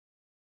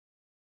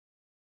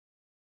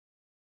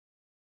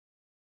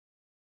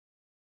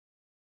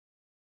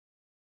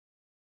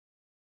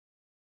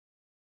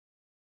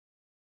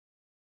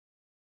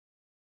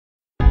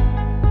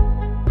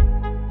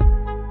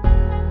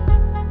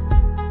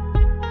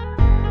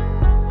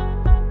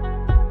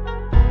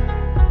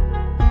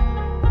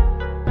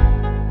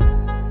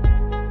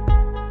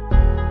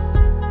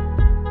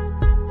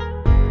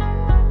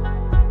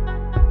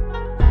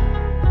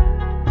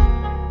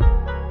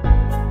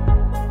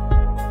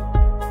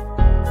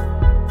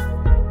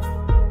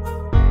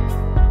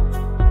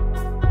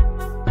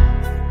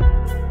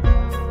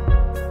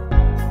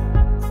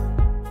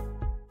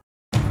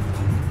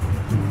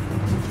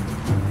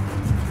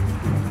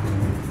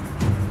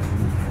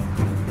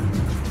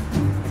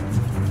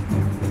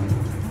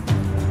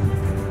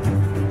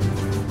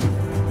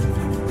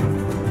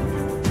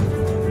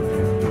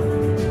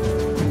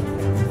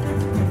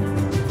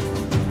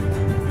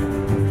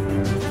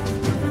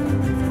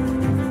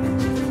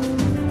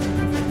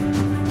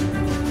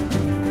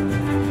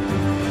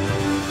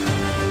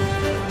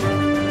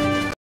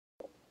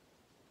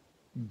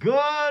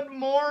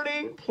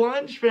morning,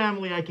 Plunge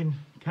family. I can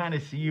kind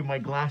of see you. My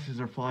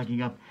glasses are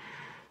fogging up.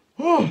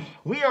 Oh,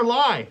 we are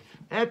live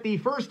at the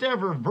first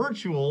ever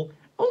virtual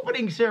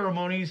opening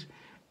ceremonies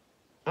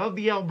of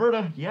the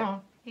Alberta. Yeah.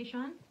 Hey,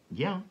 Sean.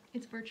 Yeah.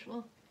 It's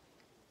virtual.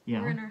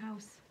 Yeah. We're in our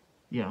house.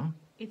 Yeah.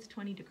 It's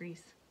 20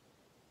 degrees.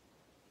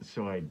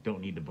 So I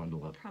don't need to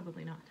bundle up.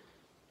 Probably not.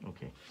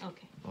 Okay.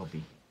 Okay. I'll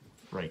be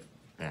right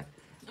back.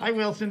 Hi,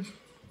 Wilson.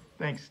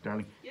 Thanks,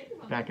 darling. Yeah, you're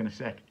welcome. Back in a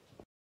sec.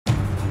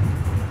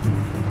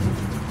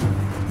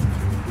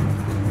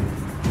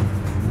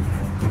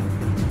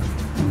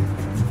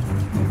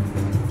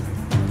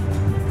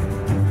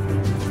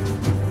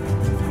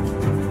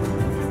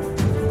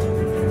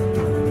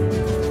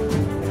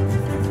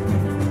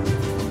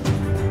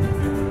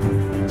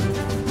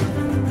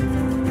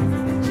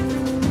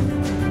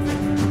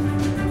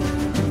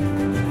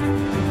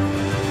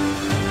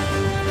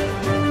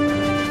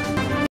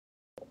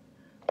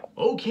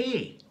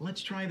 Okay,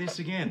 let's try this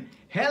again.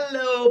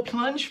 Hello,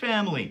 Plunge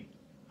family.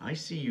 I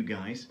see you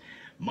guys.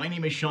 My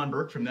name is Sean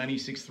Burke from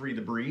 96.3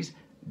 The Breeze.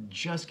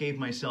 Just gave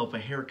myself a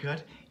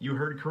haircut. You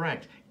heard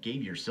correct.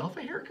 Gave yourself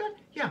a haircut?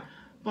 Yeah,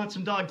 bought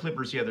some dog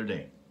clippers the other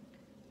day.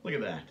 Look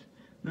at that.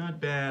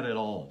 Not bad at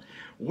all.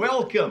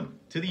 Welcome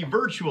to the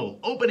virtual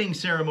opening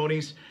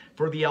ceremonies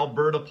for the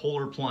Alberta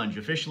Polar Plunge,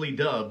 officially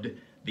dubbed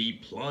the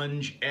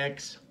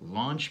PlungeX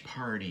Launch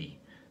Party.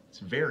 It's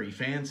very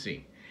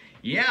fancy.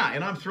 Yeah,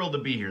 and I'm thrilled to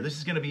be here. This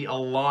is going to be a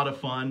lot of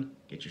fun.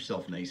 Get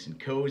yourself nice and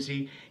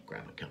cozy,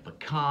 grab a cup of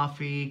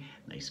coffee,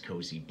 nice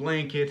cozy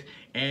blanket,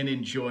 and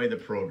enjoy the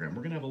program.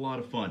 We're going to have a lot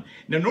of fun.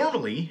 Now,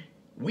 normally,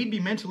 we'd be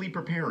mentally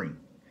preparing.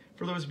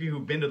 For those of you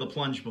who've been to the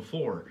plunge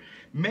before,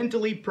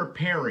 mentally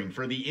preparing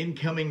for the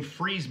incoming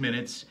freeze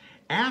minutes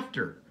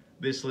after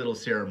this little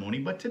ceremony.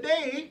 But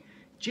today,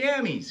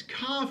 jammies,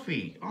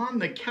 coffee, on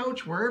the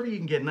couch, wherever you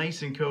can get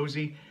nice and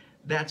cozy.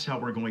 That's how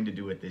we're going to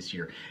do it this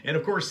year. And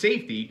of course,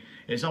 safety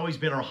has always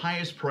been our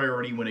highest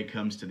priority when it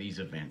comes to these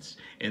events.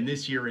 And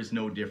this year is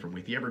no different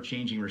with the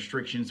ever-changing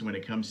restrictions when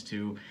it comes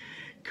to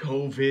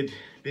COVID.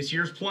 This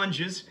year's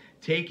plunges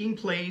taking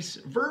place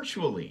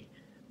virtually.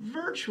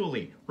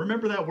 Virtually.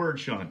 Remember that word,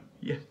 Sean?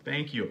 Yeah,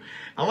 thank you.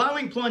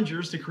 Allowing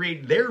plungers to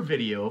create their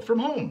video from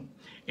home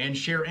and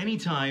share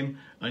anytime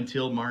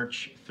until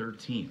March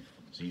 13th.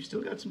 So you've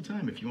still got some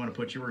time if you want to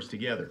put yours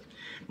together.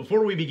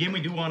 Before we begin, we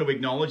do want to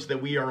acknowledge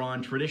that we are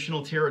on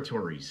traditional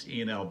territories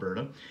in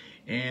Alberta,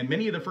 and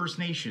many of the First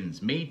Nations,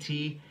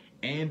 Métis,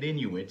 and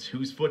Inuits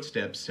whose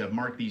footsteps have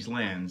marked these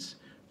lands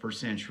for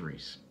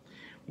centuries.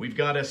 We've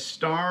got a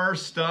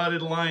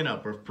star-studded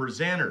lineup of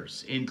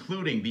presenters,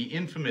 including the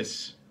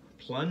infamous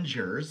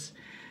plungers,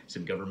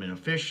 some government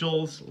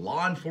officials,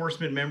 law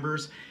enforcement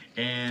members,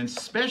 and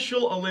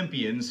Special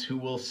Olympians who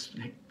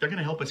they're going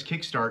to help us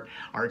kickstart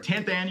our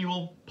 10th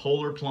annual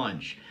Polar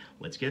Plunge.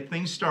 Let's get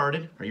things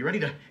started. Are you ready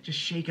to just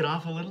shake it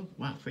off a little?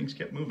 Wow, things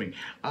kept moving.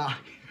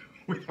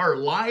 With our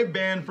live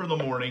band for the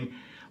morning,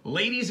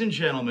 ladies and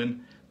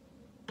gentlemen,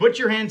 put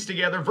your hands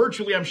together,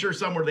 virtually I'm sure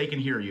somewhere they can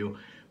hear you,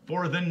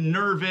 for the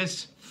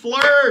Nervous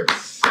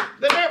Flirts.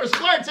 The Nervous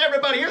Flirts,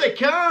 everybody, here they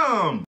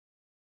come.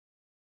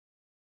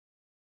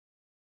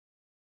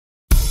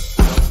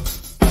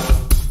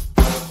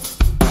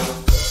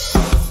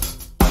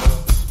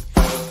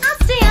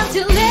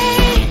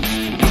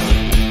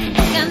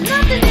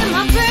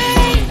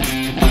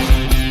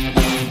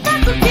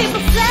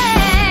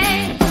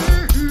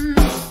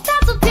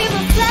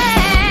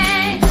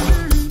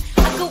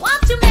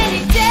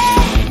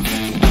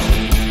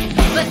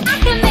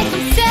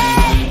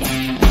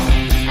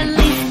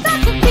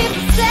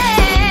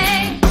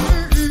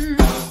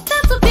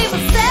 That's what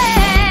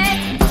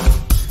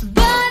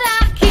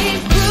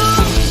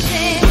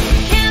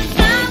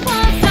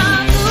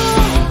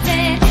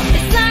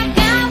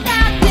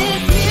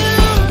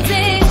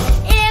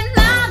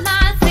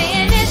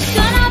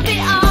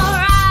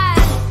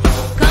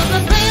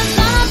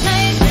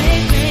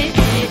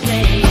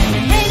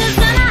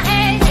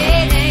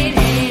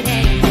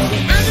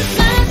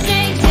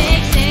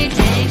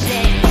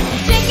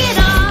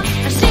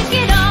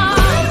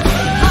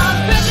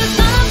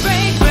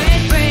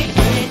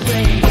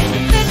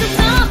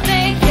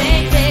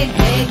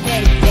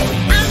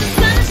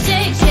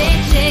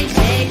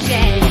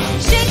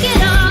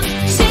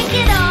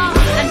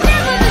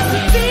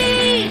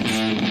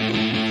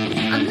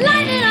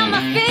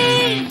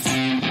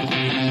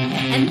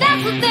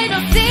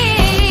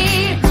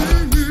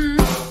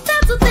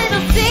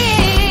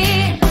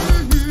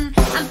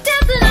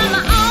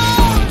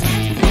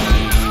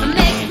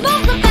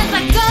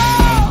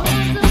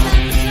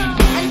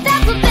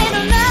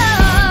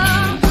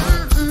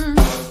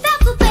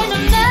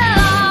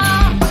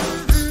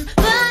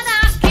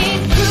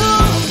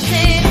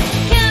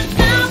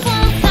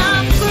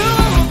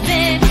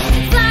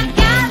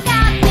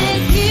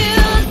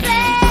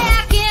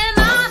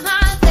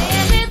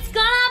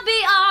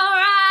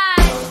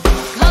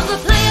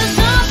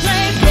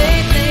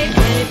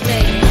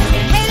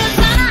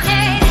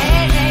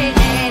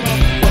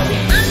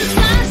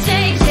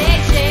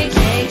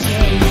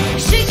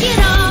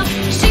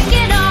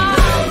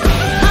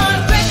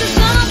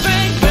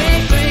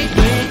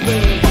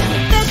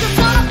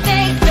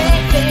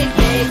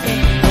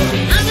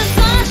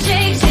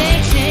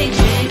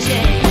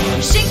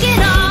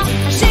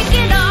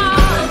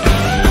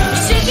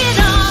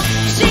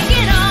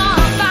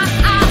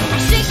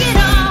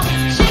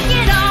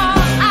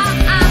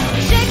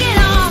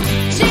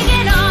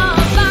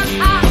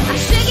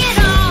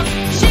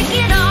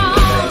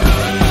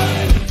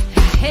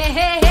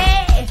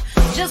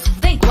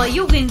Well,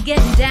 you've been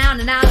getting down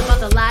and out about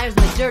the liars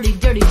and the dirty,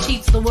 dirty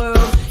cheats of the world.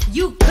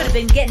 You could have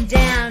been getting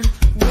down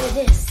with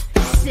this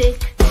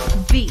sick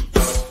beat.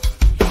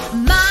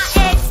 My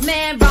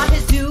ex-man brought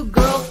his new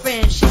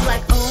girlfriend. She's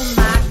like, oh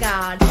my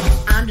God,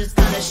 I'm just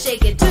gonna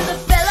shake it to the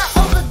fella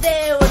over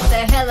there with the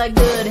hella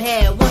good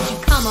hair. Won't you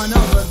come on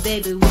over,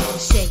 baby? We can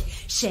shake,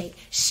 shake,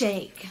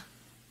 shake.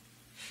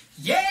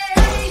 Yeah!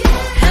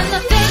 And the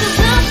fakers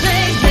gonna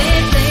play, play,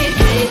 play,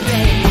 play,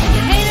 play.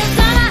 The haters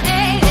gonna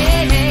hate,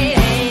 hate, hate,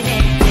 hate,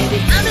 hate. Baby,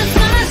 I'm just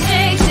gonna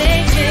shake,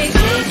 shake, shake,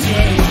 shake,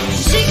 shake.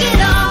 Shake it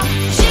off,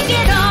 shake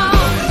it off.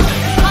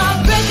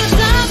 Heartbreakers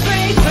gonna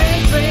break,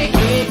 break, break,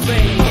 break,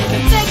 break. And the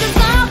fakers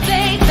gonna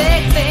fake,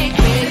 fake, fake,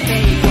 fake,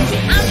 fake. Baby,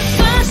 I'm just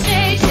gonna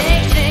shake,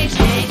 shake, shake,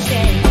 shake,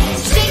 shake.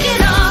 Shake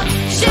it off,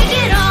 shake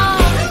it off.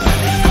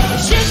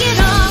 Shake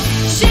it off,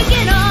 shake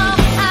it off.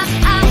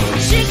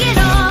 Shake it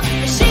off,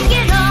 shake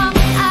it off.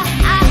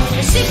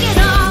 Shake it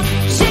off,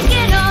 shake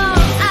it off.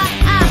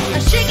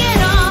 Shake it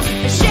off,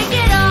 shake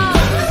it off.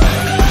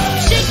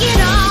 Shake it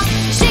off,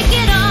 shake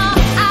it off.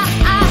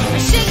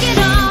 Shake it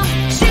off,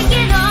 shake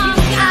it off.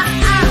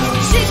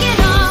 Shake it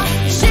off,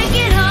 shake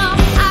it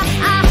off.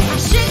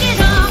 Shake it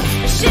off,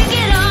 shake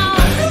it off.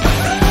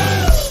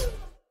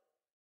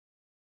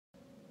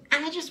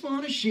 I just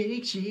want to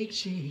shake, shake,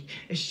 shake,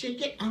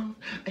 shake it off,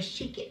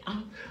 shake it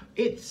off.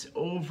 It's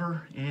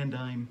over and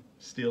I'm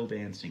still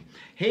dancing.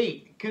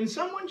 Hey, can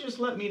someone just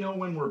let me know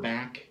when we're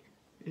back?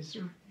 Is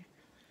there?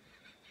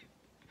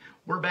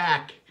 We're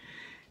back.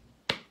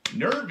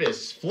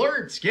 Nervous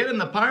Flirts, getting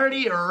the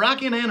party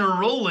rocking and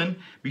rolling.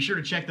 Be sure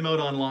to check them out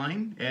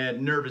online at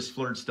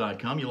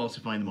nervousflirts.com. You'll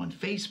also find them on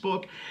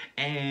Facebook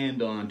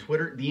and on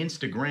Twitter. The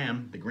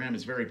Instagram, the gram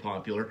is very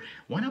popular.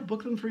 Why not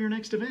book them for your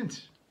next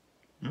event?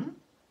 Huh?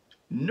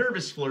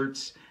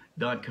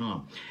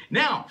 nervousflirts.com.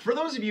 Now, for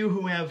those of you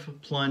who have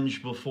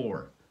plunged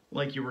before,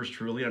 like yours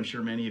truly, I'm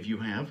sure many of you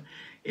have,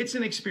 it's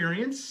an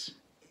experience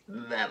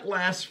that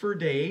lasts for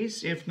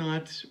days, if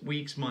not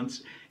weeks,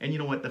 months. And you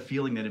know what? The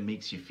feeling that it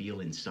makes you feel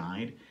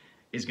inside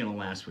is going to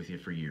last with you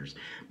for years.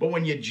 But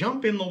when you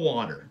jump in the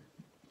water,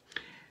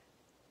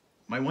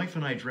 my wife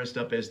and I dressed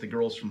up as the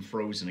girls from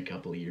Frozen a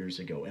couple of years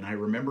ago, and I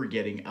remember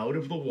getting out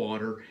of the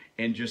water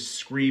and just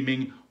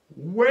screaming,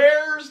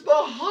 "Where's the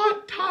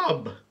hot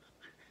tub?"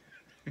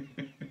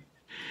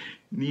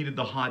 Needed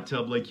the hot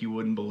tub like you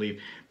wouldn't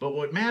believe. But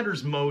what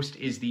matters most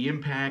is the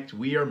impact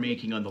we are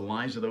making on the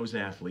lives of those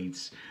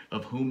athletes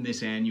of whom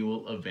this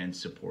annual event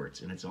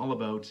supports. And it's all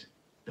about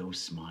those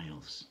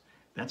smiles.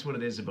 That's what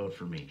it is about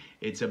for me.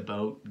 It's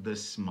about the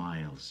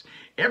smiles.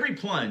 Every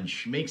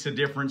plunge makes a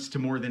difference to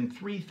more than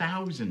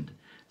 3,000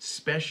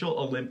 Special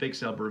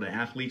Olympics Alberta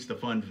athletes. The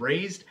fund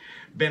raised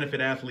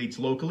benefit athletes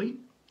locally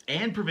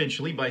and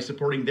provincially by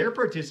supporting their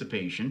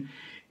participation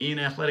in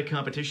athletic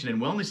competition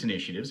and wellness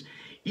initiatives.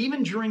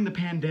 Even during the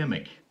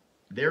pandemic,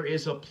 there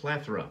is a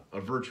plethora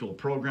of virtual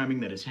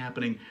programming that is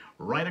happening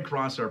right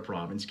across our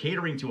province,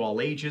 catering to all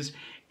ages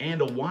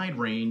and a wide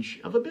range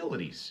of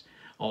abilities.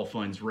 All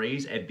funds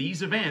raised at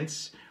these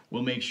events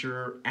will make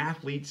sure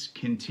athletes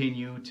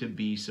continue to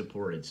be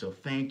supported. So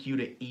thank you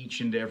to each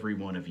and every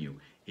one of you.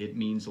 It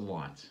means a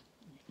lot.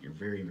 You're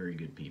very, very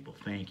good people.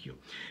 Thank you.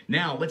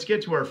 Now, let's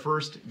get to our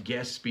first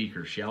guest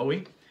speaker, shall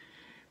we?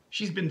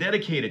 She's been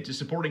dedicated to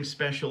supporting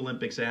Special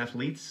Olympics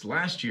athletes.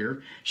 Last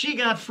year, she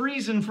got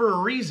freezing for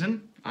a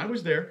reason. I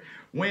was there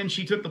when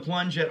she took the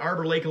plunge at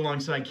Arbor Lake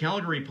alongside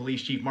Calgary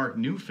Police Chief Mark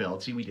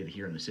Neufeld. See, we did it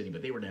here in the city,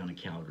 but they were down in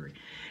Calgary.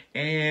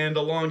 And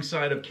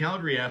alongside of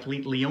Calgary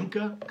athlete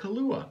Leonka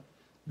Kalua.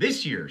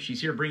 This year,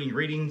 she's here bringing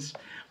greetings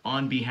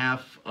on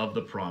behalf of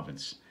the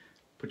province.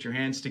 Put your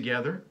hands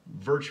together.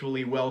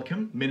 Virtually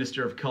welcome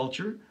Minister of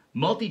Culture,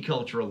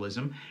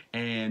 Multiculturalism,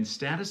 and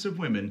Status of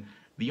Women,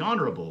 the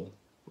Honourable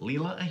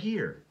Leela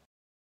Ahir.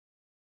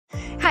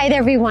 Hi there,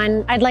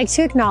 everyone. I'd like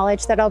to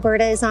acknowledge that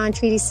Alberta is on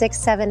Treaty 6,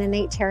 7, and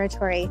 8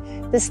 territory.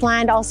 This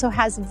land also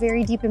has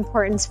very deep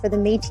importance for the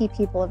Métis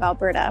people of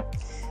Alberta.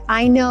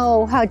 I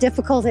know how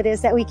difficult it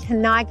is that we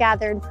cannot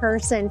gather in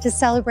person to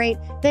celebrate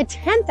the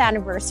 10th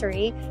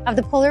anniversary of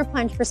the Polar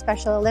Plunge for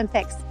Special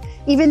Olympics.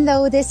 Even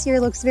though this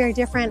year looks very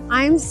different,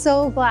 I'm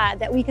so glad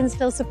that we can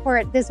still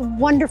support this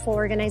wonderful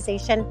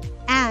organization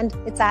and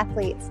its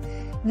athletes.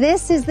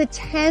 This is the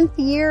 10th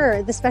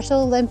year the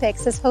Special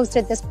Olympics has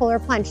hosted this polar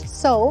plunge,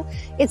 so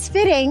it's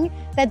fitting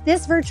that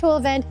this virtual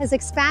event has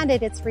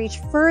expanded its reach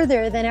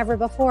further than ever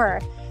before.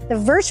 The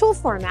virtual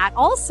format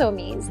also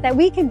means that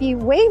we can be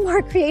way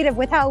more creative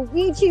with how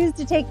we choose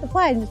to take the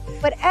plunge.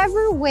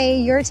 Whatever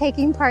way you're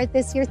taking part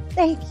this year,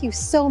 thank you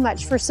so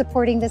much for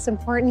supporting this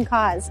important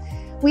cause.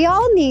 We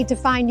all need to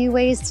find new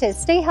ways to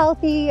stay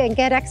healthy and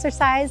get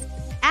exercise.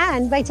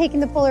 And by taking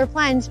the polar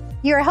plunge,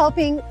 you're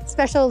helping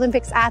Special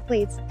Olympics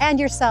athletes and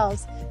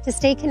yourselves to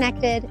stay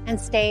connected and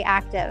stay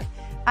active.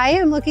 I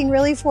am looking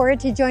really forward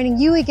to joining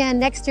you again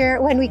next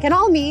year when we can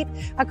all meet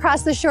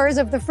across the shores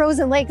of the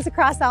frozen lakes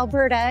across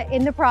Alberta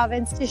in the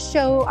province to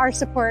show our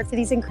support for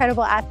these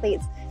incredible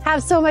athletes.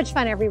 Have so much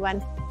fun,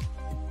 everyone.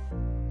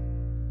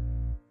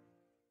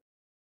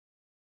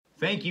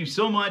 Thank you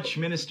so much,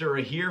 Minister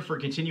Ahir, for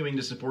continuing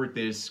to support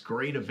this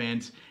great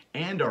event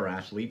and our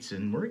athletes,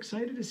 and we're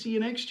excited to see you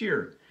next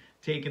year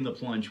taking the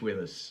plunge with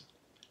us.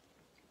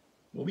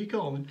 We'll be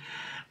calling.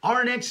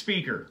 Our next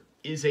speaker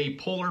is a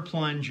polar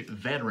plunge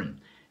veteran,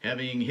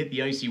 having hit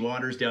the icy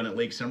waters down at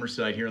Lake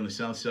Summerside here on the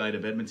south side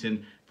of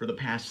Edmonton for the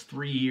past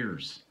 3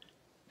 years.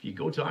 If you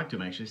go talk to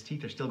him, actually, his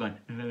teeth are still going.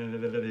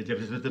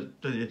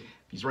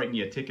 He's writing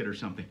you a ticket or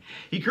something.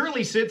 He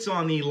currently sits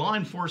on the Law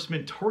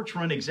Enforcement Torch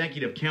Run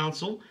Executive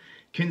Council,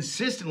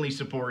 consistently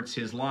supports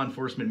his law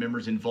enforcement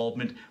members'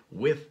 involvement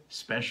with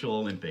Special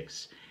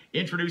Olympics.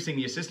 Introducing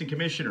the Assistant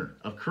Commissioner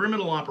of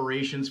Criminal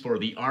Operations for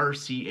the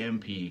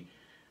RCMP,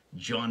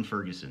 John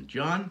Ferguson.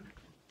 John,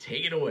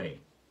 take it away.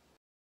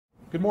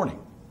 Good morning.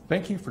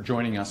 Thank you for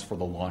joining us for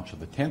the launch of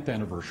the 10th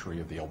anniversary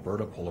of the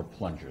Alberta Polar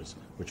Plunges,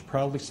 which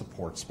proudly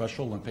supports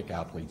Special Olympic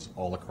athletes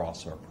all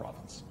across our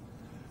province.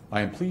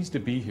 I am pleased to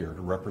be here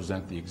to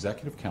represent the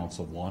Executive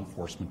Council of Law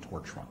Enforcement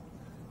Torch Run.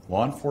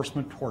 Law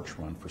Enforcement Torch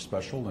Run for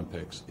Special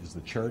Olympics is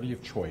the charity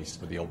of choice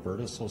for the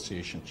Alberta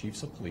Association of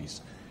Chiefs of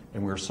Police,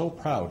 and we are so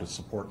proud to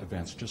support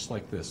events just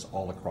like this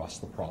all across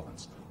the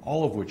province,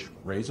 all of which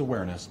raise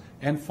awareness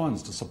and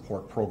funds to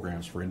support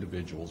programs for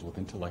individuals with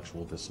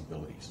intellectual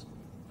disabilities.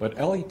 But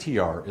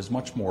LETR is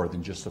much more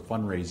than just a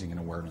fundraising and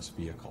awareness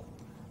vehicle.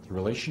 The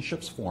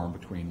relationships formed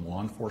between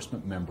law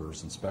enforcement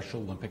members and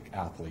Special Olympic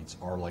athletes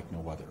are like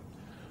no other.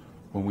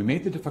 When we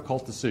made the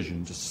difficult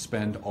decision to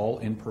suspend all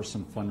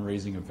in-person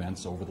fundraising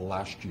events over the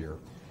last year,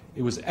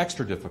 it was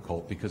extra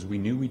difficult because we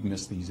knew we'd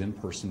miss these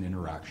in-person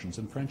interactions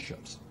and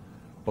friendships.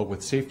 But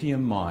with safety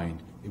in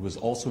mind, it was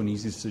also an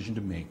easy decision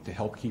to make to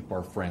help keep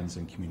our friends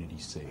and community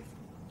safe.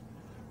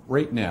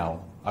 Right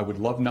now, I would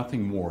love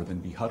nothing more than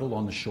be huddled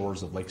on the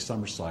shores of Lake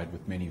Summerside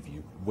with many of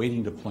you,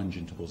 waiting to plunge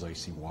into those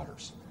icy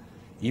waters.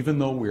 Even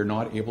though we are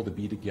not able to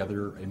be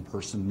together in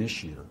person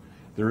this year,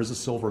 there is a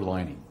silver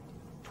lining.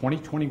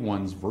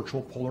 2021's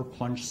virtual polar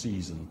plunge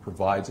season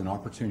provides an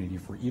opportunity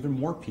for even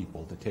more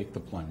people to take the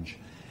plunge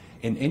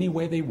in any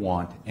way they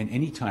want and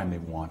anytime they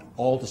want,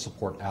 all to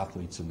support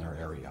athletes in their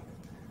area.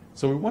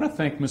 So we want to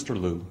thank Mr.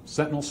 Liu,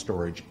 Sentinel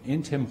Storage,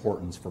 and Tim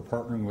Hortons for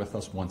partnering with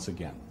us once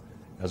again.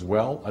 As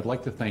well, I'd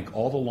like to thank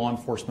all the law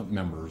enforcement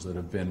members that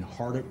have been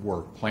hard at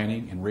work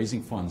planning and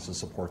raising funds to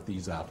support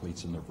these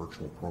athletes in their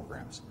virtual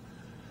programs.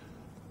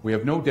 We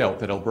have no doubt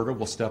that Alberta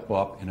will step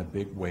up in a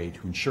big way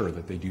to ensure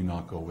that they do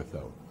not go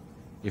without.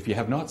 If you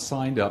have not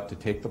signed up to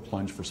take the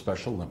plunge for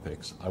Special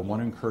Olympics, I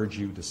want to encourage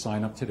you to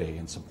sign up today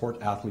and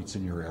support athletes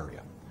in your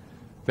area.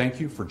 Thank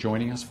you for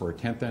joining us for our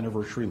 10th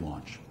anniversary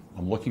launch.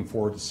 I'm looking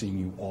forward to seeing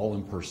you all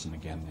in person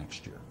again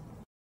next year.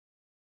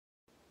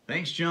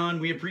 Thanks, John.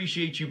 We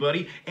appreciate you,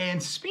 buddy.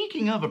 And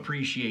speaking of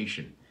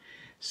appreciation,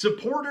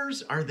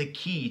 supporters are the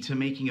key to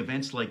making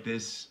events like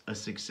this a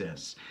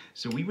success.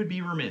 So we would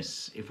be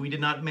remiss if we did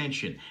not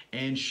mention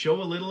and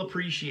show a little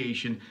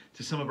appreciation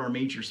to some of our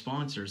major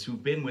sponsors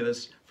who've been with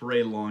us for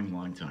a long,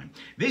 long time.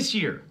 This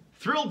year,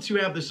 thrilled to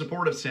have the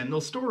support of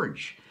Sentinel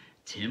Storage,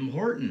 Tim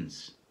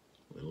Hortons,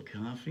 little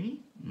coffee,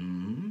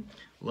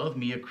 love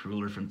me a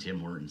cruller from Tim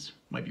Hortons.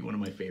 Might be one of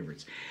my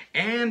favorites.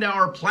 And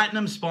our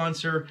platinum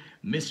sponsor,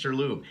 Mr.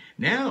 Liu.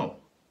 Now,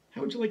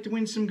 how would you like to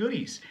win some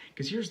goodies?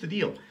 Because here's the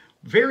deal.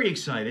 Very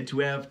excited to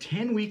have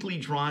 10 weekly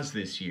draws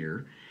this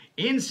year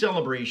in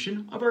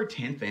celebration of our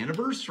 10th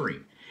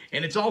anniversary.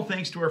 And it's all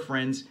thanks to our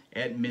friends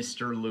at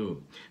Mr.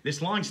 Liu.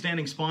 This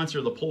long-standing sponsor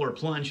of the Polar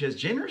Plunge has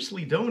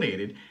generously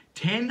donated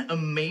 10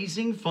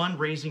 amazing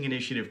fundraising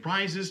initiative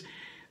prizes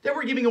that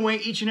we're giving away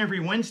each and every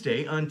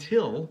Wednesday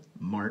until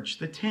March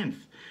the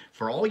 10th.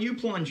 For all you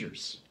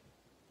plungers.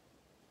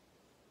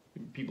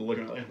 People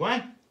looking like,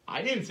 what?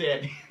 I didn't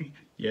say it.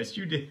 Yes,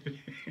 you did.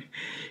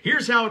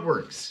 Here's how it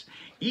works.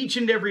 Each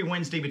and every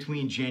Wednesday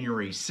between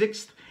January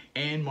 6th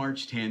and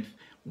March 10th,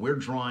 we're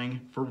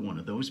drawing for one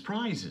of those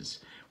prizes.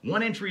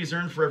 One entry is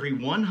earned for every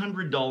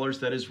 $100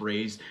 that is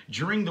raised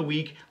during the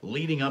week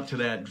leading up to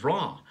that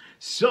draw.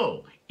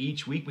 So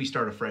each week we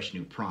start a fresh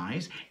new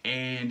prize,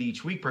 and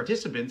each week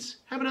participants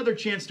have another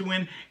chance to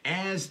win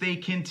as they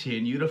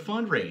continue to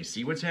fundraise.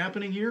 See what's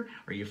happening here?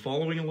 Are you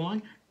following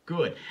along?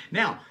 Good.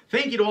 Now,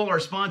 thank you to all our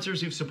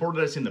sponsors who've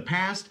supported us in the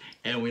past,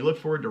 and we look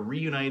forward to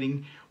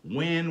reuniting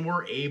when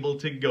we're able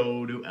to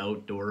go to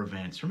outdoor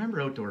events.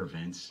 Remember outdoor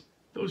events?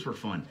 Those were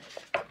fun.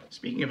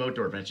 Speaking of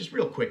outdoor events, just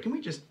real quick, can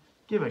we just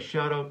give a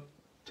shout out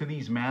to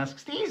these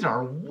masks? These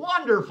are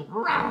wonderful.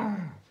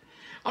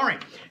 All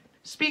right,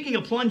 speaking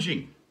of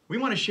plunging, we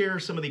want to share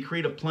some of the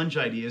creative plunge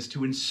ideas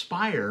to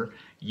inspire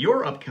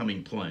your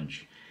upcoming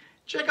plunge.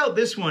 Check out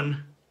this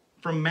one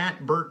from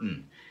Matt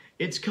Burton.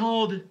 It's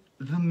called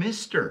The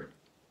Mister.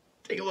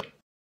 Take a look.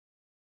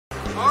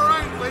 All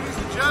right, ladies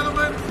and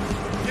gentlemen,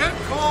 get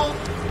cold,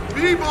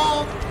 be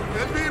bold,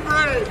 and be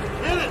brave.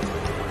 Hit it.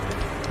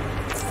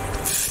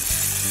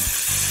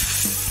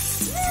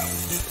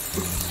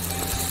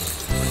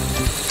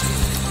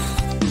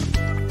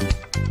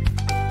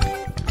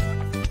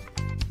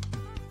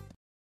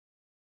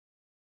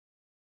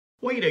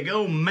 Way to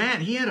go,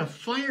 Matt. He had a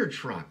fire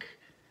truck.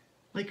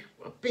 Like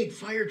a big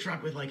fire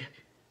truck with like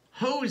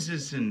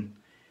hoses and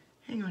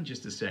Hang on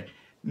just a sec.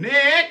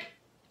 Nick!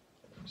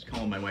 Just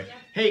calling my wife.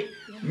 Hey,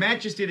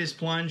 Matt just did his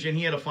plunge and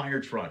he had a fire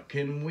truck.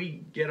 Can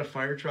we get a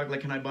fire truck?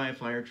 Like, can I buy a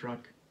fire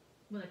truck?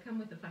 Will it come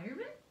with the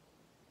fireman?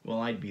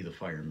 Well, I'd be the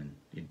fireman.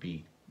 It'd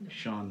be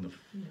Sean the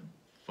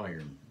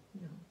fireman.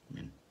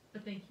 No.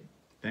 But thank you.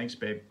 Thanks,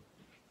 babe.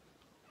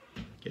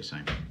 Guess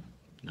I'm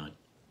not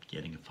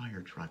getting a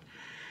fire truck.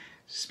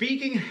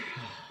 Speaking...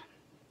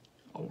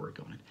 I'll work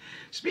on it.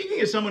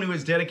 Speaking of someone who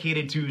is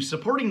dedicated to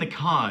supporting the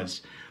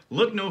cause,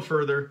 look no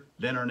further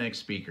than our next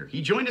speaker.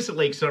 He joined us at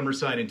Lake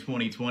Summerside in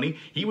 2020.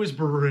 He was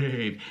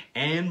brave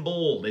and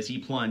bold as he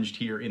plunged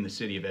here in the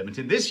city of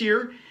Edmonton. This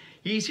year,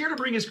 he's here to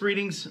bring us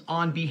greetings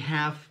on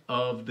behalf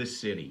of the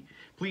city.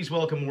 Please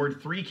welcome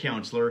Ward 3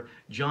 Councillor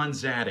John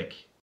Zadek.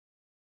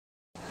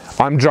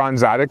 I'm John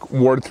Zadek,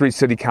 Ward 3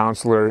 City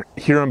Councillor,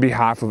 here on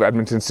behalf of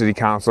Edmonton City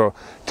Council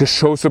to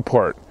show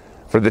support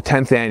for the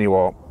 10th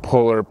annual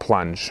Polar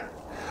Plunge.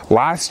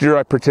 Last year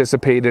I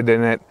participated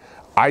in it.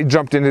 I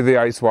jumped into the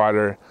ice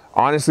water.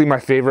 Honestly, my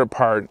favorite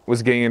part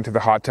was getting into the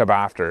hot tub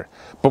after.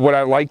 But what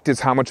I liked is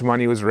how much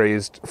money was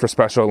raised for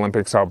Special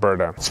Olympics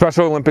Alberta.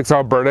 Special Olympics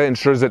Alberta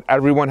ensures that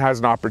everyone has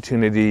an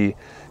opportunity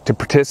to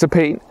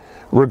participate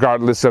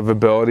regardless of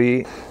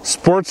ability.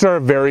 Sports are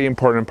a very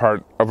important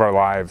part of our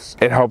lives.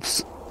 It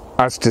helps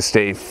us to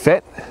stay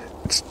fit,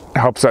 it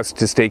helps us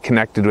to stay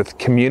connected with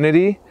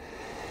community,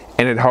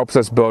 and it helps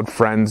us build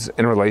friends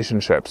and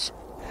relationships.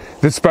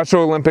 The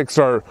Special Olympics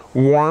are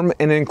warm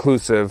and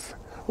inclusive,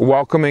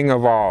 welcoming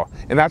of all,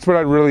 and that's what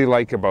I really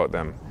like about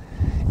them.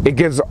 It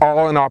gives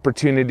all an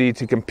opportunity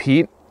to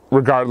compete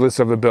regardless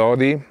of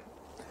ability.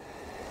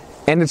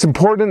 And it's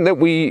important that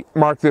we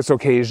mark this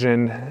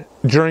occasion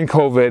during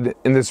COVID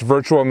in this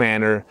virtual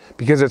manner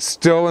because it's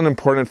still an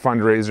important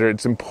fundraiser.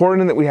 It's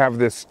important that we have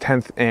this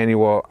 10th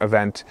annual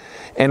event.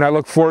 And I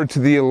look forward to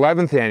the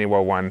 11th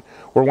annual one,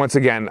 where once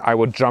again, I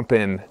will jump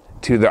in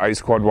to the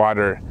ice cold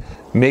water.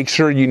 Make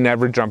sure you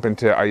never jump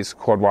into ice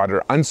cold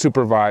water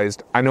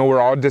unsupervised. I know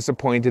we're all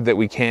disappointed that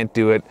we can't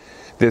do it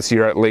this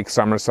year at Lake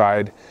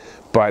Summerside,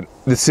 but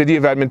the City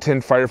of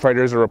Edmonton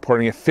firefighters are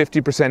reporting a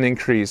 50%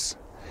 increase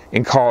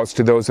in calls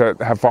to those that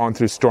have fallen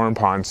through storm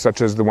ponds, such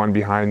as the one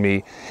behind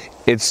me.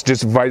 It's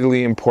just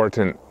vitally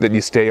important that you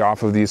stay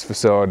off of these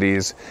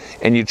facilities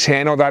and you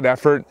channel that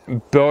effort,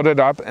 build it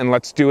up, and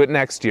let's do it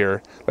next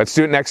year. Let's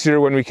do it next year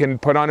when we can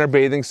put on our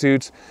bathing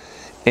suits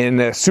in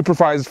a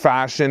supervised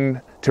fashion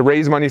to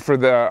raise money for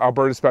the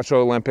Alberta Special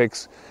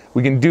Olympics.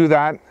 We can do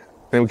that,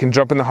 and we can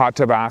jump in the hot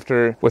tub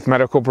after with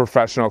medical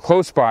professional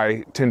close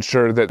by to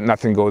ensure that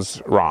nothing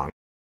goes wrong.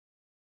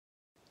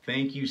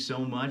 Thank you so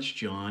much,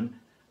 John.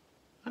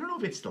 I don't know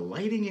if it's the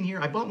lighting in here.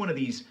 I bought one of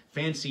these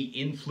fancy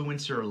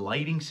influencer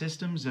lighting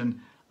systems, and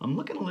I'm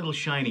looking a little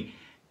shiny.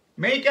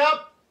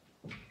 Makeup!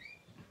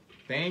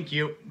 Thank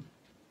you.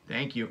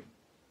 Thank you.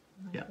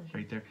 Yeah,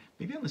 right there.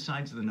 Maybe on the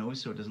sides of the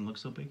nose so it doesn't look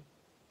so big.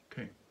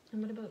 Okay.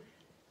 And what about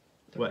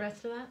the What?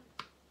 rest of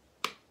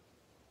that?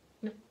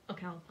 No.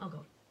 Okay, I'll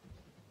go.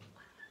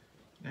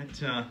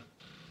 That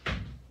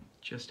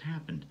just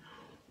happened.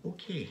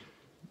 Okay.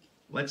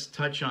 Let's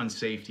touch on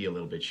safety a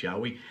little bit, shall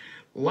we?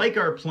 Like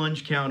our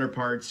plunge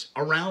counterparts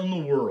around the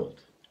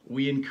world,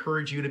 we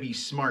encourage you to be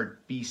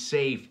smart, be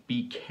safe,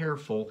 be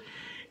careful.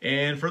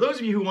 And for those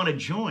of you who want to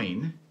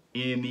join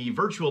in the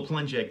virtual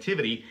plunge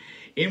activity,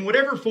 in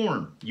whatever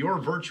form your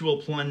virtual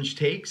plunge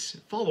takes,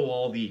 follow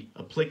all the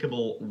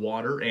applicable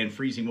water and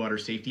freezing water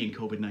safety and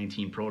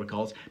COVID-19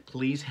 protocols.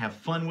 Please have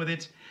fun with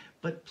it,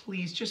 but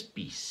please just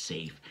be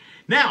safe.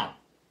 Now,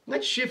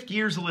 let's shift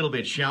gears a little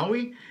bit, shall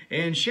we?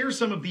 And share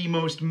some of the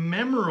most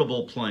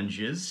memorable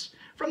plunges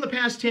from the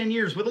past 10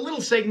 years with a little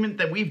segment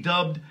that we've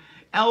dubbed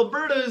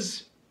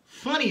Alberta's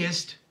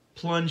Funniest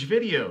Plunge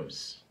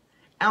Videos.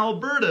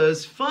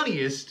 Alberta's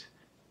Funniest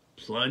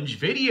Plunge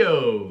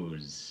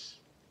Videos.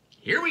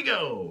 Here we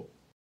go.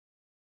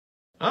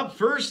 Up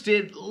first,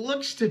 it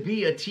looks to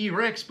be a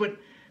T-Rex, but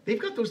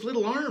they've got those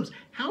little arms.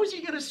 How is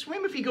he going to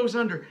swim if he goes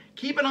under?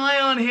 Keep an eye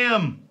on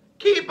him.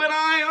 Keep an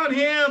eye on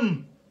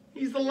him.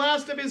 He's the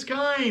last of his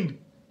kind.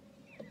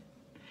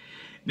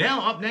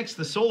 Now, up next,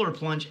 the solar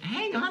plunge.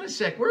 Hang on a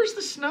sec. Where's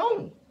the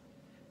snow?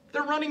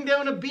 They're running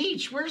down a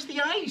beach. Where's the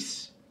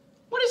ice?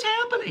 What is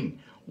happening?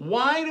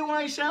 Why do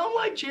I sound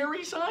like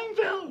Jerry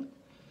Seinfeld?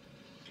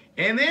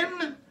 And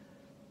then,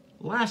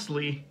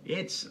 lastly,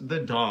 it's the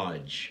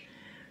dodge.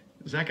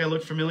 Does that guy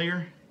look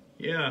familiar?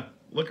 Yeah,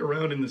 look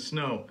around in the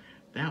snow.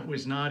 That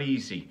was not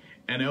easy.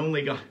 And I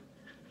only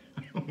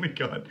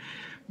got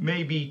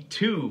maybe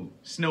 2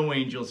 snow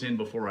angels in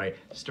before I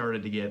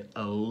started to get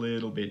a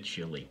little bit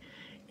chilly.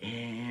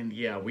 And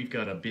yeah, we've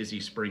got a busy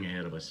spring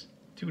ahead of us.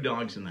 2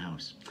 dogs in the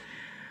house.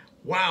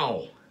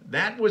 Wow,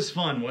 that was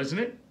fun,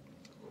 wasn't it?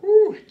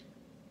 Whew.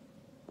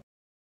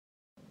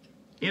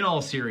 In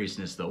all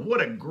seriousness though,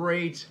 what a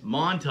great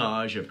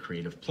montage of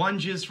creative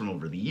plunges from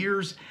over the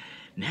years.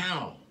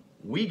 Now,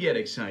 we get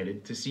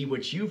excited to see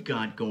what you've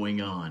got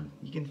going on.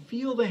 You can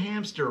feel the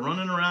hamster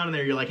running around in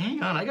there. You're like,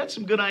 hang on, I got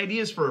some good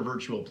ideas for a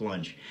virtual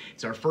plunge.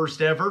 It's our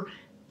first ever.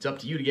 It's up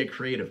to you to get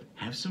creative.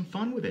 Have some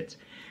fun with it.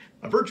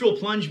 A virtual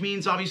plunge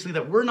means obviously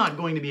that we're not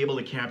going to be able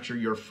to capture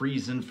your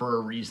freezing for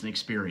a reason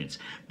experience.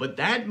 But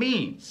that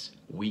means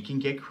we can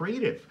get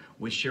creative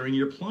with sharing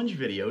your plunge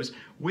videos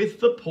with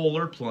the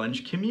Polar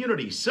Plunge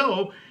community.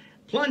 So,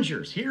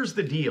 plungers, here's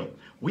the deal.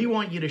 We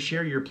want you to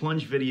share your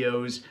plunge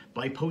videos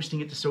by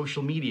posting it to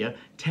social media,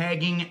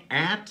 tagging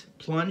at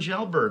Plunge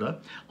Alberta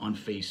on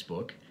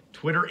Facebook,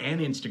 Twitter, and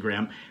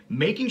Instagram,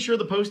 making sure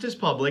the post is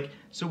public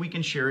so we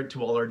can share it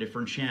to all our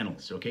different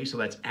channels. Okay, so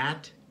that's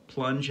at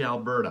Plunge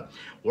Alberta.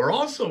 We're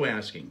also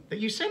asking that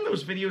you send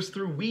those videos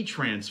through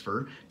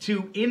WeTransfer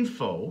to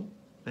info,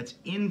 that's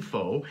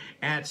info,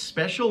 at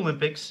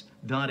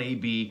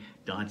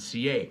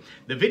specialolympics.ab.ca.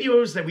 The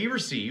videos that we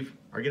receive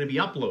are going to be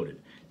uploaded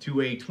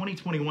to a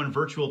 2021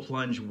 Virtual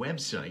Plunge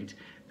website.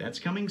 That's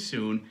coming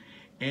soon,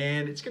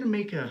 and it's going to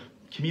make a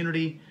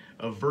community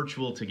of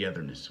virtual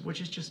togetherness, which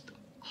is just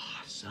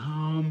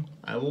awesome.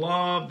 I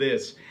love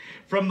this.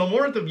 From the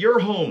warmth of your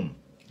home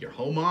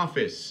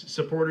office,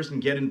 supporters can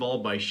get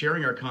involved by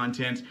sharing our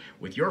content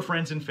with your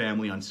friends and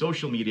family on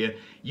social media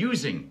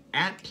using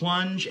at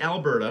Plunge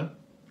Alberta,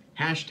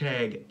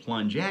 hashtag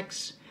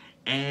PlungeX,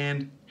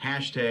 and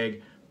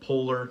hashtag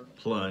Polar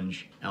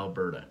Plunge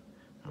Alberta.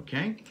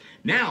 Okay?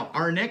 Now,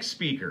 our next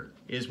speaker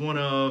is one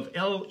of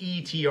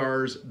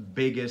LETR's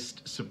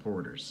biggest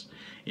supporters.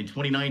 In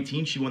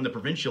 2019, she won the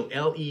provincial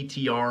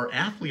LETR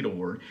Athlete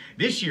Award.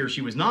 This year,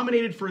 she was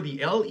nominated for the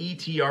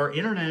LETR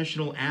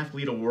International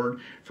Athlete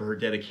Award for her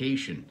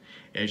dedication,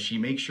 as she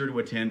makes sure to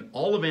attend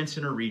all events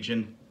in her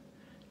region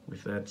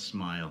with that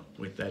smile,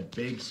 with that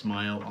big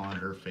smile on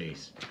her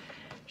face.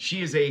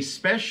 She is a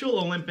Special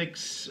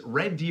Olympics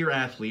Red Deer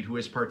athlete who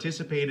has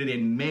participated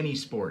in many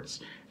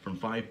sports, from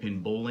 5-pin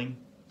bowling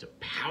to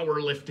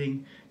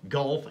powerlifting,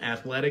 golf,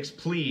 athletics.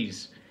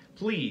 Please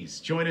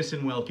join us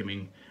in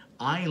welcoming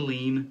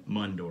Eileen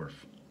Mundorf.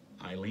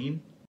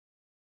 Eileen?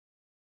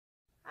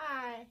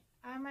 Hi,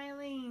 I'm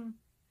Eileen.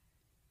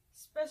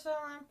 Special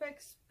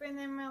Olympics been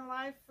in my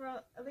life for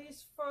at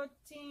least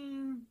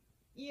 14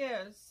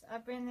 years.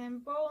 I've been in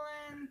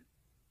bowling,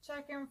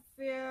 track and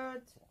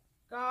field,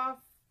 golf,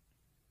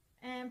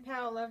 and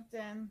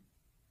powerlifting.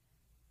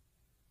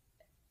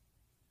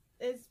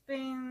 It's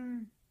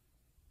been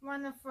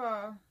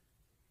wonderful.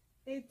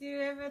 They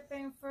do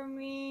everything for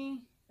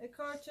me. The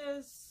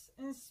coaches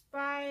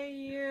inspire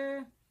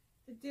you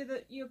to do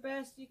your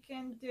best you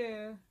can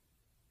do.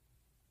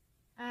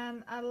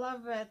 And I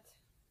love it.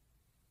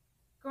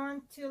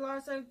 Going to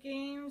lots of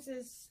games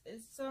is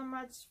so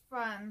much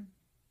fun.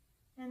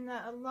 And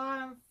the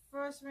law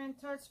enforcement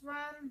touch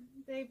run,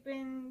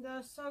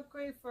 they're so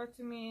grateful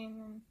to me.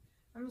 And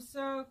I'm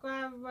so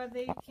glad what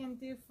they can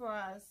do for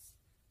us.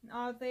 And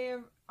all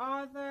the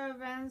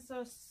events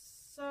are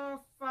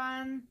so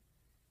fun.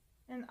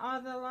 And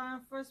all the law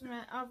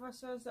enforcement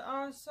officers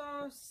are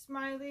also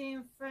smiley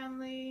and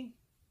friendly.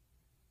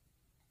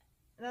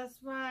 That's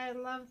why I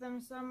love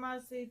them so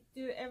much. They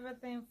do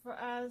everything for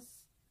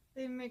us.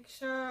 They make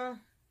sure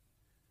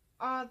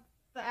all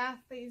the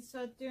athletes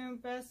are doing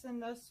best in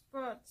their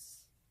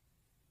sports.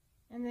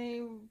 And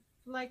they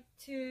like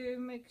to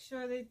make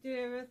sure they do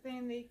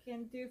everything they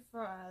can do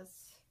for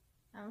us.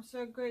 I'm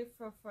so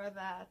grateful for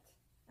that.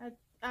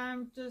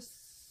 I'm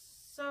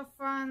just so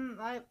fun,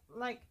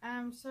 like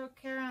I'm so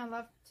caring. I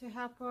love to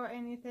help her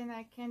anything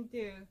I can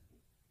do.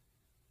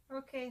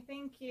 Okay,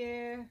 thank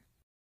you.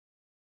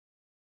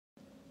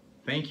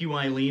 Thank you,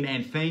 Eileen,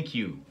 and thank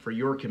you for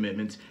your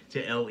commitment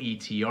to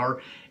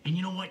LETR. And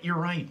you know what? You're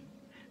right.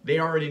 They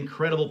are an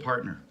incredible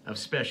partner of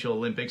Special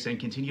Olympics and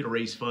continue to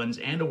raise funds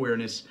and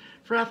awareness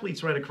for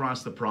athletes right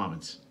across the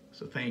province.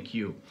 So thank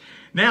you.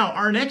 Now,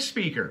 our next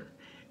speaker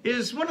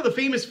is one of the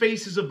famous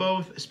faces of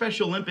both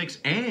Special Olympics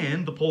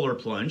and the Polar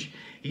Plunge.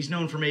 He's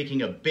known for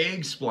making a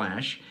big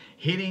splash,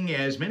 hitting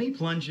as many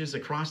plunges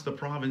across the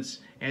province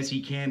as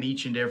he can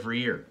each and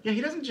every year. Yeah,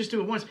 he doesn't just do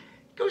it once. He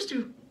goes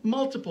to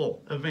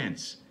multiple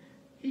events.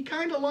 He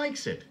kind of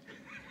likes it.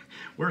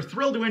 We're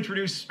thrilled to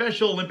introduce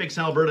Special Olympics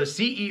Alberta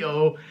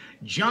CEO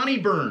Johnny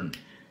Byrne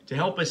to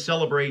help us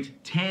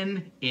celebrate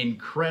 10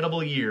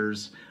 incredible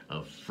years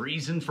of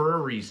freezing for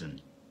a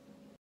reason.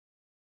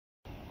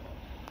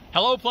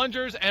 Hello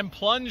plungers and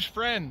plunge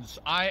friends.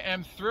 I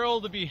am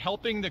thrilled to be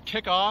helping to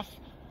kick off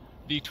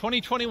the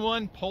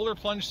 2021 Polar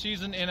Plunge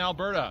season in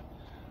Alberta,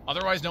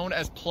 otherwise known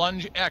as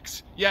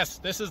PlungeX. Yes,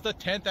 this is the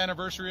 10th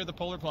anniversary of the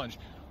Polar Plunge.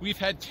 We've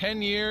had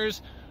 10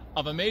 years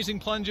of amazing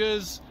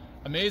plunges,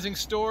 amazing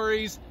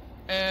stories,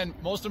 and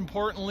most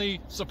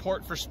importantly,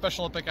 support for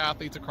Special Olympic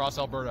athletes across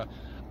Alberta.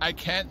 I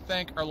can't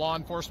thank our law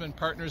enforcement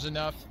partners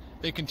enough.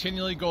 They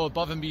continually go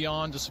above and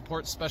beyond to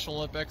support Special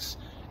Olympics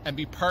and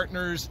be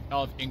partners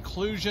of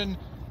inclusion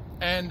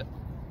and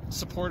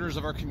supporters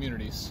of our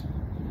communities.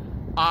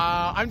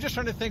 I'm just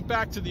trying to think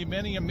back to the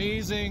many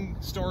amazing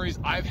stories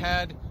I've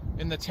had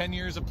in the 10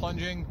 years of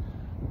plunging.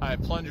 I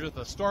plunged with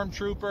a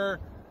stormtrooper.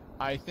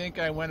 I think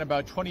I went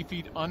about 20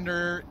 feet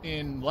under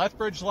in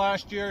Lethbridge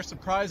last year,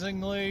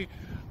 surprisingly.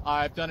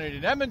 I've done it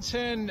in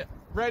Edmonton,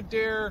 Red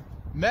Deer,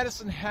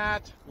 Medicine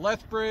Hat,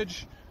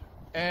 Lethbridge,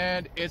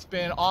 and it's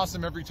been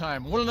awesome every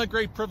time. One of the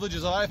great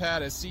privileges that I've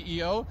had as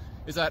CEO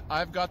is that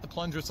I've got the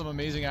plunge with some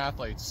amazing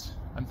athletes.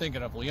 I'm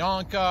thinking of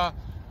Leonka,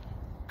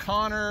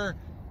 Connor,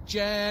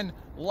 Jen,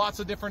 lots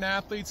of different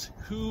athletes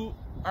who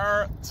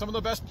are some of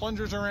the best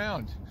plungers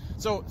around.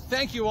 So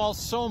thank you all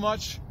so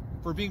much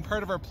for being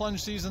part of our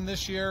plunge season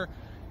this year.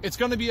 It's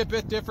going to be a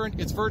bit different.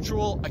 It's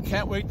virtual. I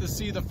can't wait to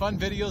see the fun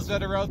videos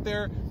that are out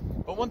there.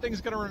 But one thing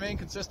is going to remain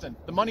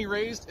consistent. The money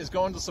raised is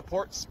going to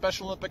support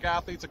Special Olympic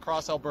athletes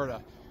across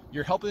Alberta.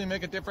 You're helping them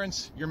make a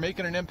difference, you're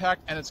making an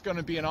impact, and it's going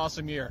to be an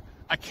awesome year.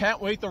 I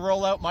can't wait to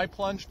roll out my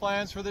plunge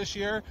plans for this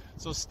year,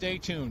 so stay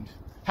tuned.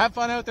 Have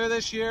fun out there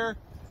this year,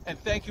 and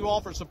thank you all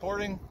for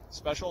supporting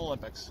Special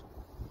Olympics.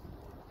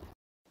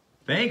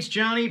 Thanks,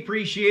 Johnny.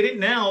 Appreciate it.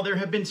 Now, there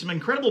have been some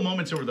incredible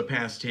moments over the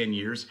past 10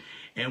 years,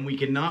 and we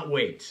cannot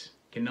wait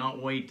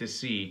to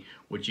see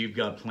what you've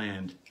got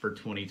planned for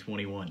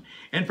 2021.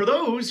 And for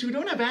those who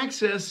don't have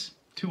access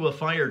to a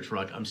fire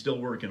truck, I'm still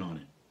working on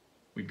it.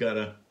 We've got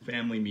a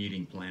family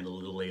meeting planned a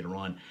little later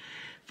on.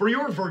 For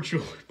your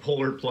virtual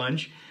polar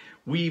plunge,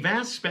 we've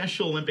asked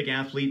Special Olympic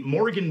athlete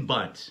Morgan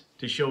Butt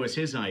to show us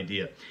his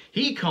idea.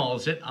 He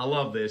calls it, I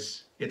love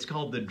this, it's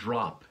called the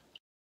drop.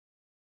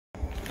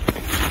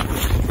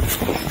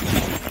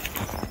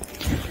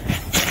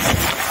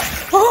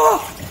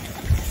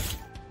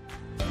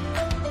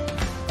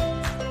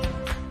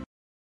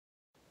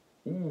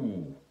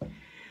 Ooh,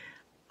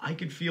 I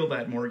could feel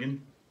that,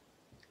 Morgan.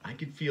 I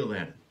could feel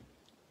that.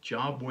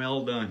 Job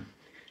well done.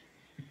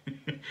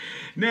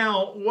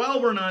 Now,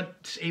 while we're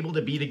not able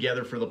to be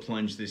together for the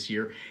plunge this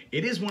year,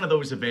 it is one of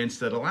those events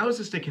that allows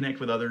us to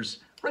connect with others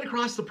right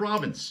across the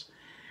province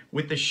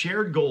with the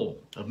shared goal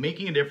of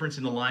making a difference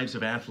in the lives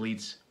of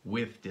athletes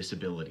with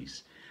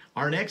disabilities.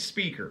 Our next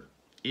speaker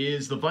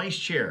is the Vice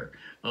Chair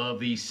of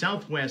the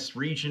Southwest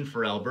Region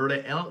for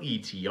Alberta,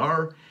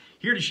 LETR,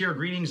 here to share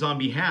greetings on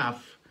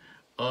behalf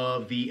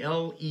of the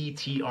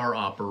LETR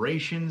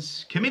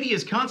Operations. Committee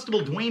is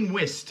Constable Dwayne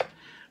Wist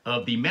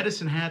of the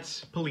Medicine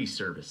Hats Police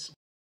Service.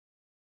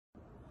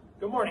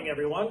 Good morning,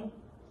 everyone.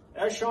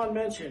 As Sean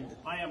mentioned,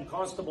 I am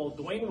Constable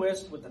Dwayne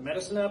Wist with the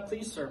Medicine Hat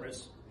Police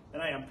Service,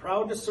 and I am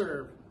proud to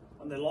serve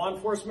on the Law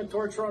Enforcement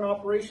Torture and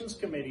Operations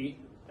Committee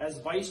as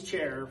Vice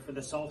Chair for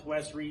the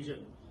Southwest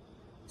Region.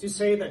 To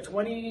say the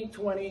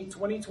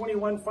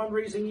 2020-2021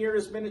 fundraising year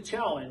has been a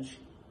challenge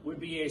would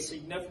be a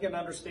significant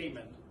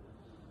understatement.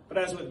 But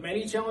as with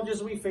many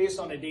challenges we face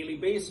on a daily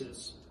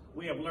basis,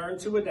 we have learned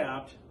to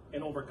adapt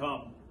and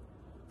overcome.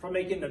 From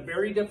making the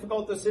very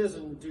difficult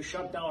decision to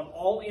shut down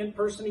all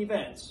in-person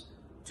events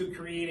to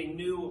creating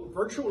new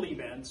virtual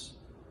events,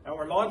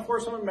 our law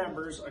enforcement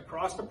members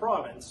across the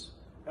province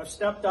have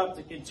stepped up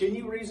to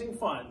continue raising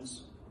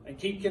funds and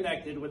keep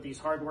connected with these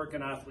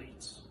hardworking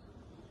athletes.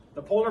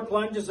 The Polar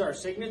Plunge is our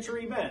signature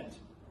event,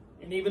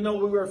 and even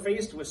though we were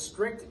faced with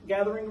strict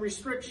gathering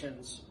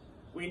restrictions,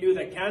 we knew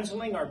that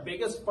canceling our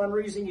biggest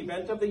fundraising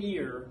event of the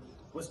year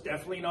was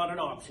definitely not an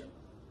option.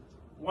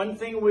 One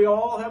thing we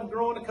all have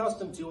grown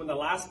accustomed to in the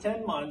last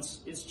 10 months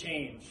is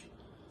change.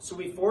 So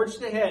we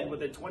forged ahead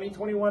with the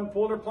 2021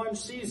 Polar Plunge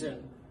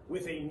season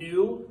with a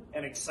new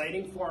and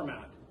exciting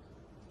format.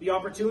 The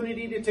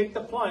opportunity to take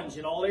the plunge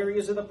in all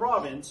areas of the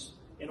province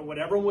in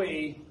whatever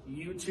way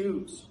you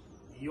choose,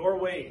 your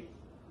way.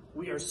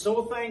 We are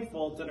so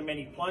thankful to the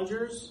many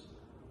plungers,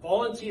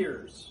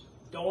 volunteers,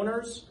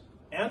 donors,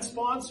 and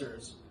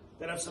sponsors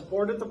that have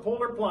supported the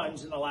Polar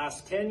Plunge in the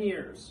last 10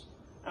 years.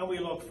 And we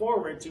look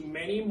forward to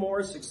many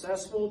more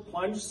successful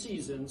plunge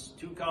seasons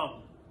to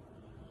come.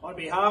 On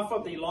behalf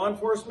of the Law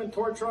Enforcement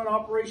Torture and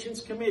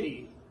Operations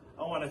Committee,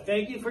 I want to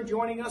thank you for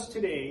joining us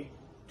today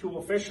to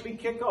officially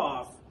kick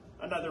off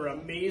another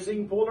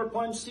amazing Polar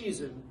Plunge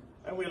season,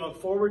 and we look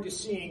forward to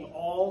seeing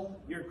all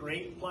your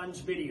great plunge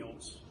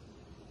videos.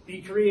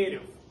 Be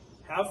creative,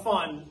 have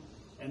fun,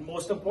 and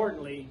most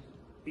importantly,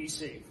 be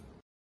safe.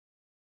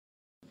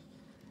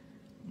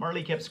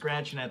 Marley kept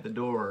scratching at the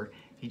door.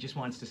 He just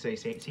wants to say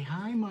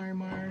hi,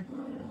 Mar.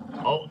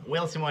 Oh,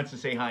 Wilson wants to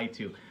say hi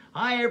too.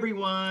 Hi,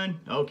 everyone.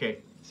 Okay,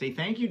 say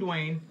thank you,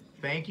 Dwayne.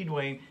 Thank you,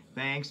 Dwayne.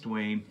 Thanks,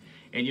 Dwayne.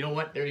 And you know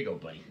what? There you go,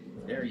 buddy.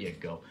 There you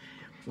go.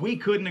 We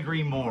couldn't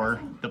agree more.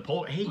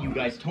 Hey, you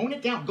guys, tone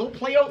it down. Go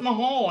play out in the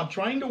hall. I'm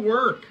trying to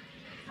work.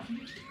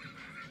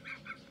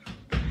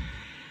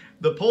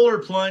 The Polar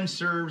Plunge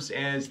serves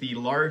as the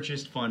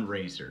largest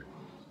fundraiser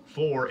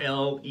for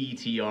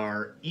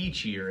LETR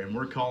each year, and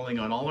we're calling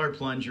on all our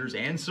plungers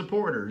and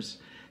supporters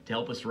to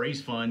help us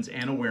raise funds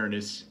and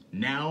awareness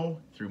now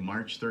through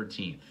March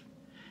 13th.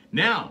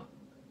 Now,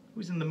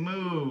 who's in the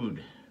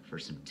mood for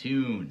some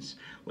tunes?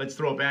 Let's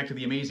throw it back to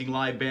the amazing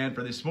live band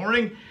for this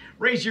morning.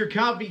 Raise your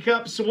coffee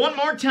cups one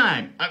more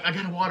time. I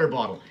got a water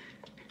bottle,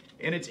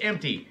 and it's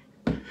empty.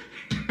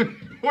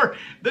 For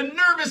the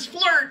Nervous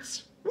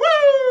Flirts.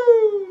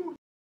 Woo!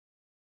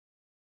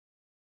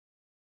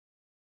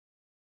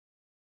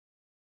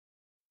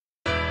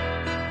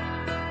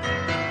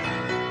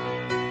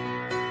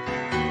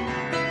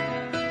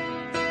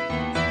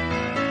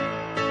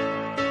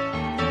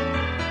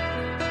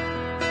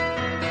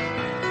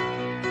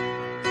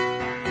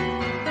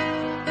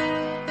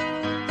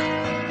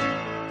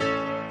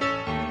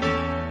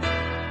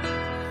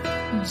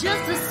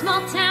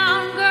 small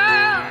town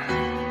girl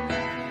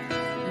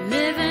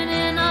living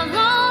in a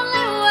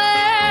lonely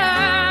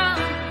world.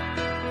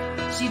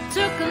 She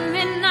took a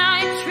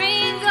midnight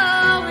train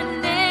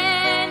going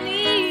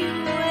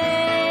anywhere.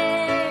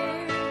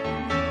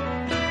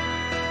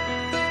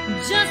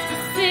 Just a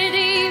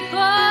city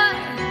boy,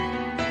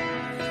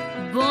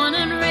 born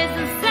and raised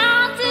in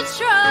South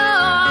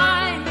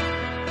Detroit.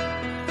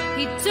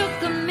 He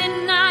took a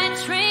midnight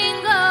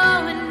train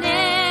going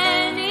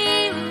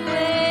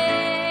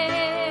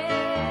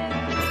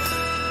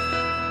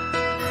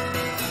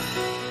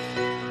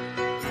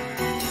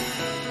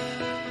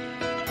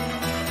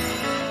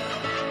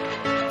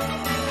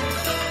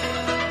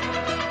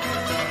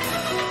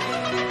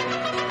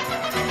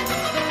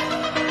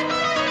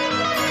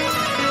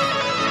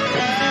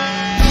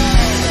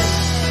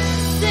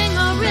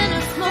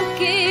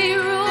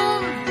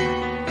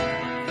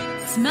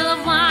smell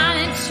of wine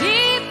and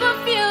cheap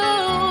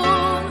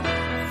perfume.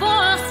 For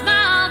a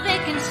smile they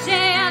can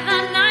share the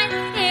night.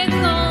 It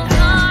goes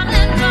on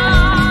and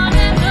on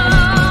and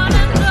on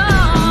and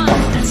on.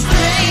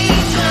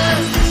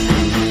 Strangers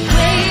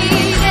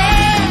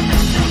waiting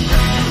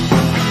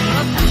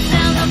up and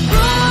down the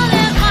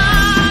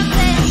boulevard.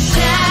 Their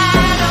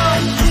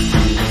shadows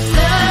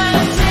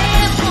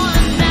searching for a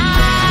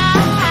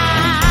night.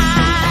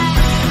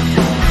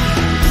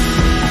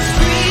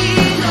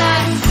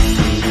 Streetlights.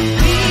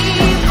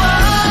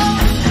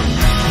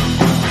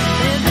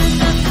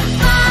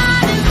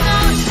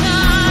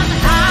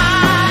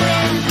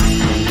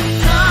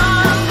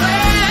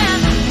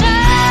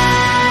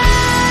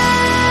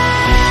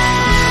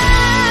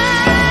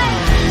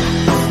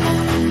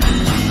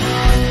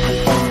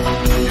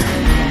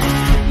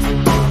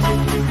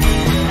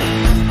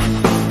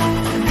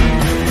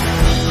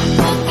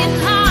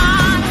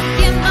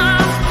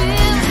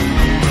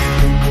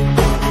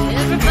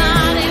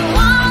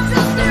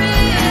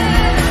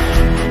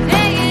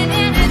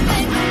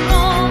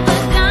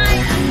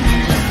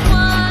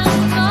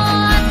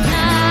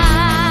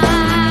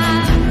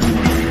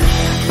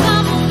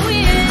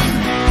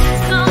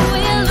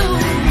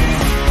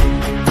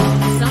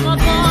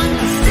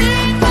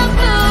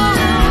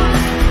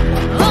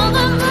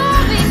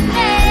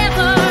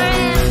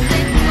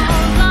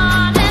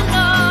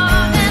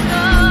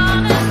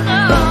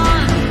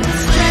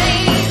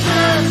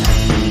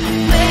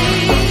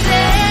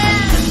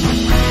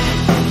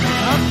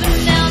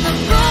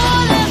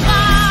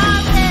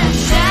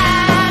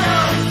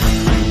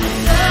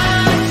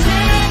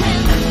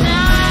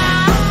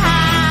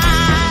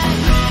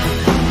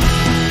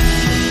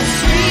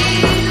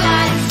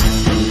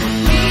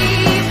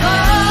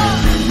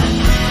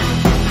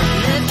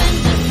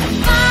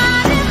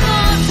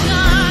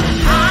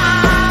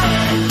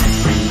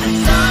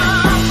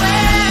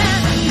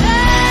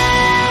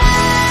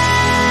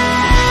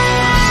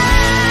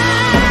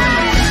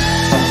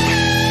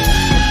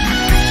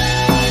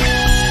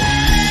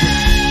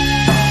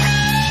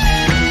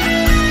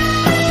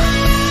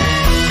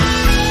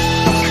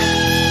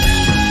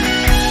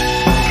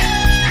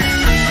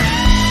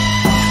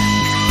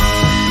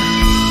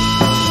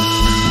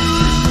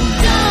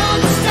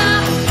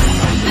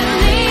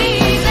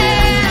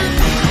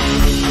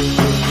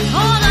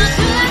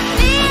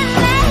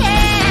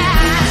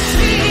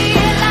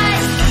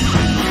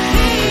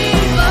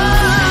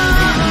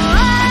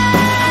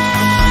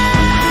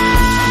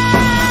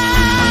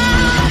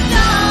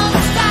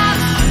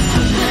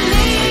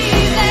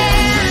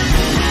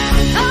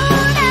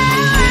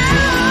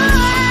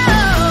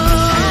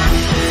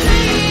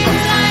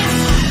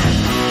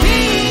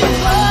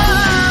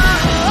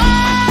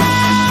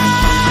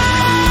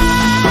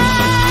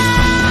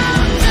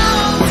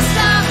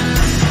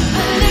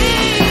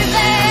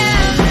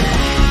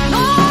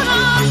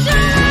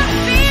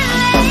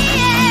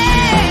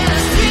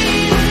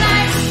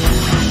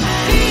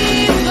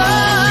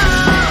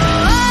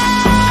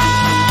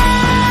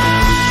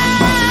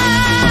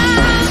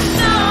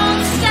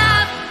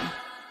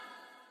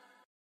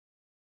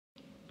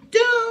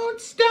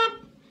 Stop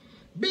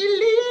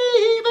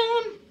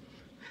believing.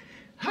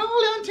 Hold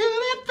on to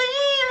that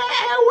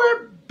feeling.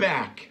 We're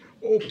back.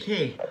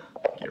 Okay,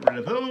 get rid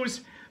of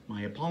those.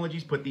 My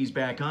apologies. Put these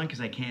back on because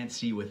I can't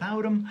see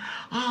without them.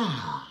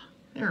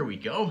 There we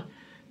go.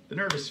 The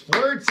Nervous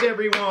Flirts,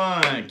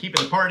 everyone.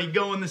 Keeping the party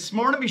going this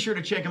morning. Be sure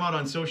to check them out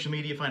on social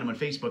media. Find them on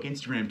Facebook,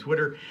 Instagram,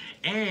 Twitter,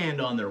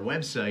 and on their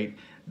website,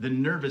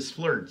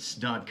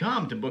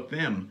 thenervousflirts.com, to book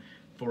them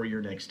for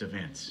your next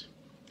events.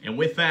 And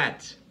with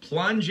that,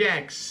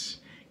 PlungeX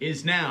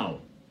is now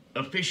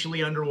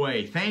officially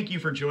underway. Thank you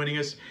for joining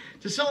us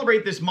to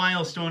celebrate this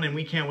milestone, and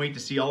we can't wait to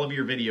see all of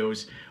your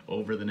videos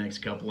over the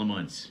next couple of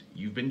months.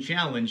 You've been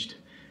challenged.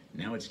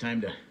 Now it's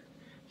time to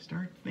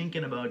start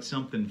thinking about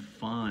something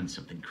fun,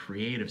 something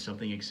creative,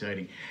 something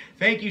exciting.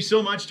 Thank you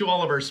so much to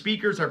all of our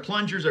speakers, our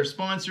plungers, our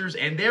sponsors,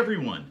 and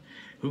everyone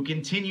who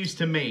continues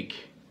to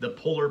make the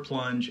Polar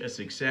Plunge a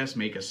success.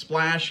 Make a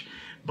splash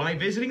by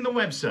visiting the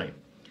website,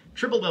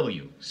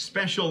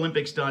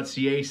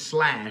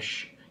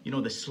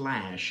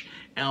 www.specialolympics.ca/,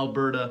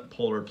 Alberta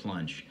Polar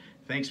Plunge.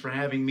 Thanks for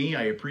having me.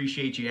 I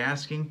appreciate you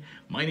asking.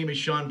 My name is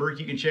Sean Burke.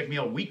 You can check me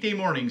out weekday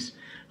mornings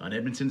on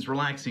Edmonton's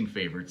relaxing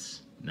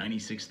favorites,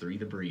 96.3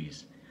 The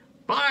Breeze.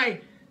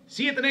 Bye!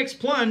 See you at the next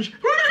plunge.